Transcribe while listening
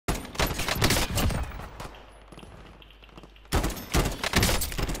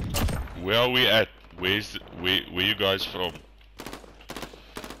Where are we at? Where you guys from?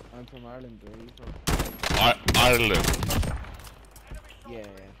 I'm from Ireland, where are you from? Ireland. Yeah.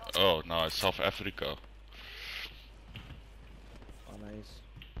 Oh, no, South Africa. Oh, nice.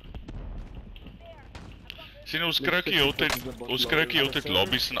 Sien ons kry altyd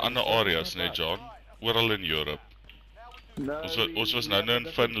lobbies in ander areas, né, John? Oral in Europe. No, Ons was nou in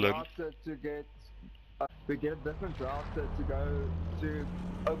Finland. We get different routes to go to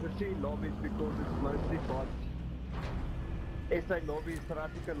oversee lobbies because it's mostly bots. SA lobbies, South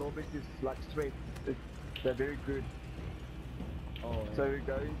Africa lobbies is like straight. They're very good. Oh, yeah. So we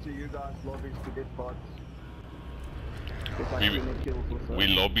go into you guys' lobbies to get bots. We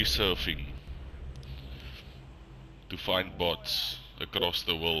lobby surfing to find bots across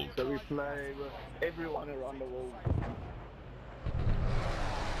the world. So we play with everyone around the world.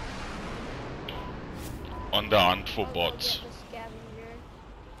 On the hunt for bots.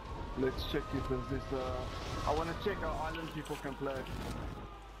 Let's check if there's this. I want to check how island people can play.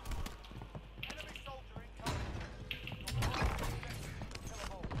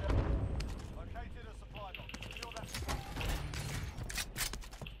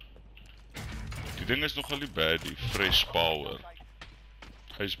 Die ding is nogal die bad, die fresh power.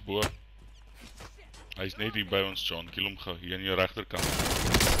 Hy is bo. Hy is net hier by ons, John. Kill hom gou hier aan jou regterkant.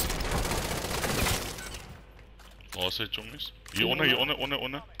 Waar is hy, jongens? Hier onder.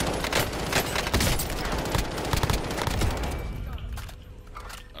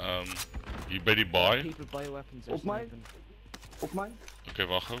 Hier by die baai. Op my. Okay,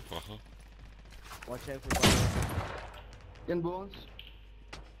 wag gou. Watch out for bioweapons. In bones.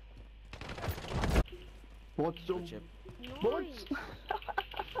 Bots, bots.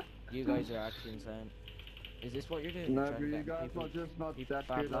 You guys are actually insane. Is this what you're doing? No, you guys are just not that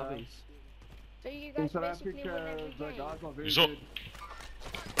good. Lobbies. So you guys in South basically Africa, win every the game. guys are very So, good.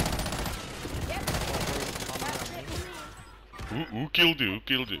 Yep. That's it for me. who killed you?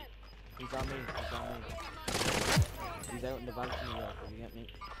 He's on me. He's out in the balcony, if you get me.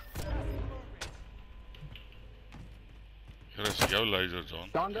 Hier is jou laser, John.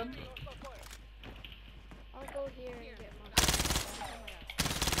 Down them. I'll go here and get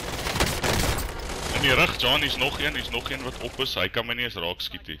In die rug, John, is nog een wat op is. Hy kan my nie eens raak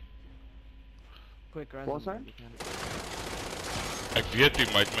skiet nie. Quick, run. What's that? Ek weet nie,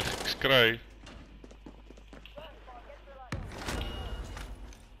 maar hy het my geskry.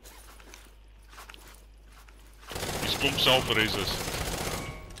 Dis kom self raises.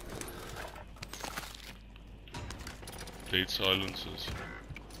 Dead silences.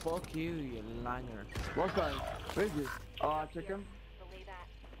 Fuck you, you langer. What's that? Where is he? Oh, check him.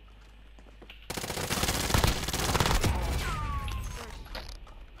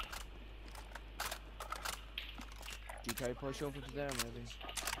 Do you try to push over to there, maybe?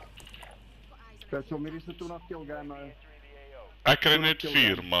 That's so maybe it's a kill guy now. Ek kry net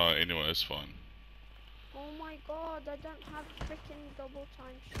 4, maar anyway, is fine. Oh my god, I don't have freaking double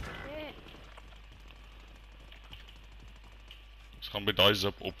time shit. Ons gaan by daai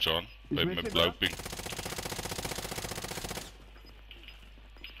zip op, John. By my blou ping.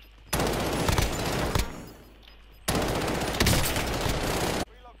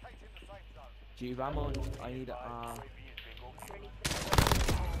 Do you have ammo? I need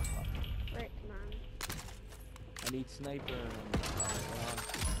Frick, man. I need sniper and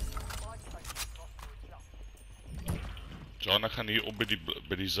John, ek gaan hier op by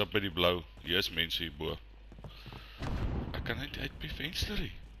die zip by die blou. Hier is mense hier bo. Ek kan net uit by venster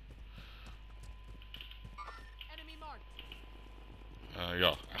hier.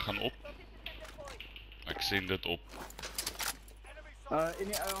 Ja, ek gaan op. Ek send dit op.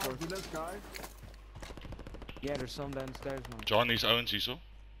 Any ambulance guys? yeah, there's some downstairs, man. John, hier's ouens hierso.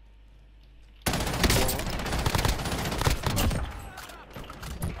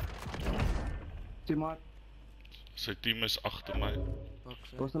 Timar. Sy team is agter my.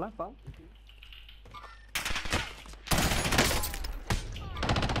 What's the left, pal?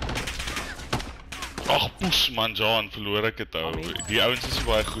 Ag, poes man, John, verloor ek het ou. Die ouens is nie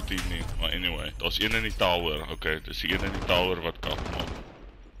baie goed hier nie, maar anyway, daar's een in die tower. Okay, dis die een in die tower wat kap maak.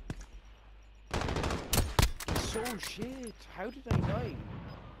 So shit, how did I die?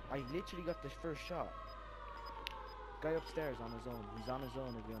 I literally got the first shot. Guy upstairs on his own. He's on his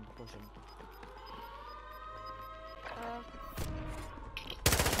own if you want to push him.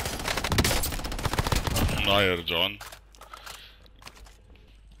 Nair, John.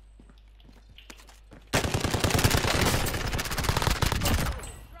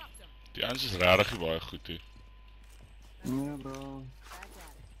 Die ouens is regtig baie goed hier. Yeah, bro.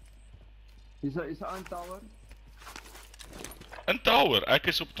 Is that on tower? In tower, ek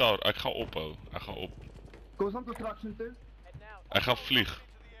is op tower, ek gaan ophou. Ek gaan op. Kom ons aan construction toe. Ek gaan vlieg.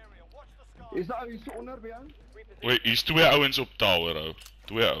 Is daar iets onder by jou? Oei, hier's 2 ouens op tower, ou.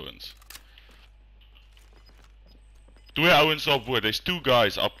 2 ouens. 2 ouens op bo, there's 2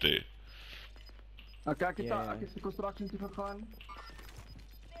 guys up there. Okay, ek Ja. is die construction toe gegaan.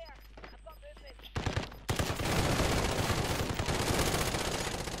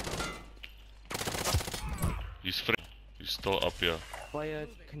 He's still up here.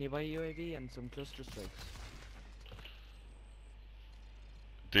 Can you buy a UAV and some cluster strikes?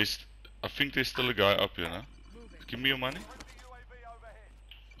 I think there's still a guy up here, no? Give me your money.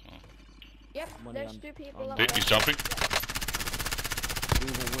 Yep, Money there's on- 2 people on up There, there. he's jumping. We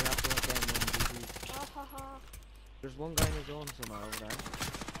have to let them win. Ha ha ha. There's one guy in his own somewhere over there.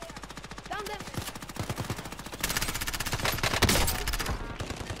 Down them!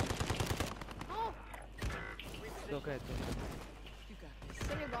 Oh! It's okay, it's okay.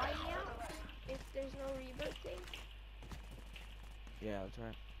 Can you buy me out? If there's no rebirth thing? Yeah, I'll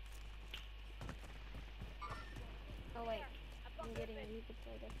try. Oh wait, I'm getting a rebirth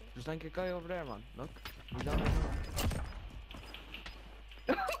right, I think. There's like a guy over there, man. Look. He's on his own.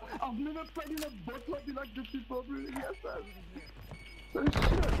 I've never played in a bot lobby like this before, bro. Yes, sir. So shit.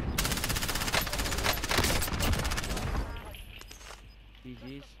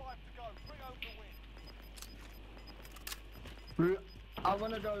 GG's. Bro, I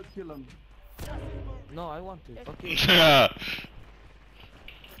wanna go kill him. No, I want to. Fuck you.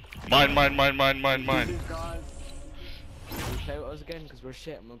 Mine. These guys. You shout us again because we're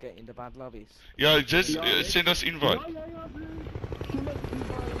shit and we'll get into bad lobbies. Yeah, just send us invite. Yeah, bro. Kill us,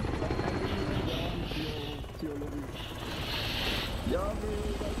 invite. Yeah, bro.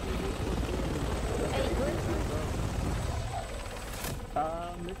 Hey,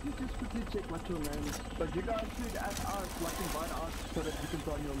 Let me just quickly check what your name is. But you guys should add us, like invite us, so that we can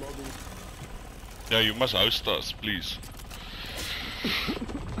join your lobby. Yeah, you must host us, please.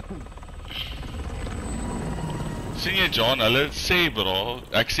 Sien jy John, hulle sê bro,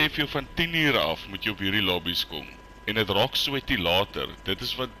 ek sê vir jou van 10 uur af moet jy op hierdie lobbies kom. En dit raak sweaty later. Dit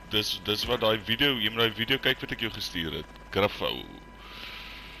is wat daai video, jy moet daai video kyk wat ek jou gestuur het. Griffo.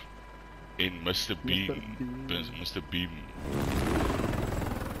 En Mr. Bean. Mr. Bean.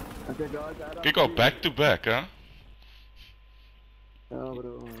 Okay guys, add us. Kyk al back to back, hè? Ja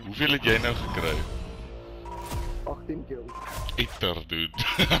bro. Hoeveel het jy nou gekry? 18 kills. Etter, dude.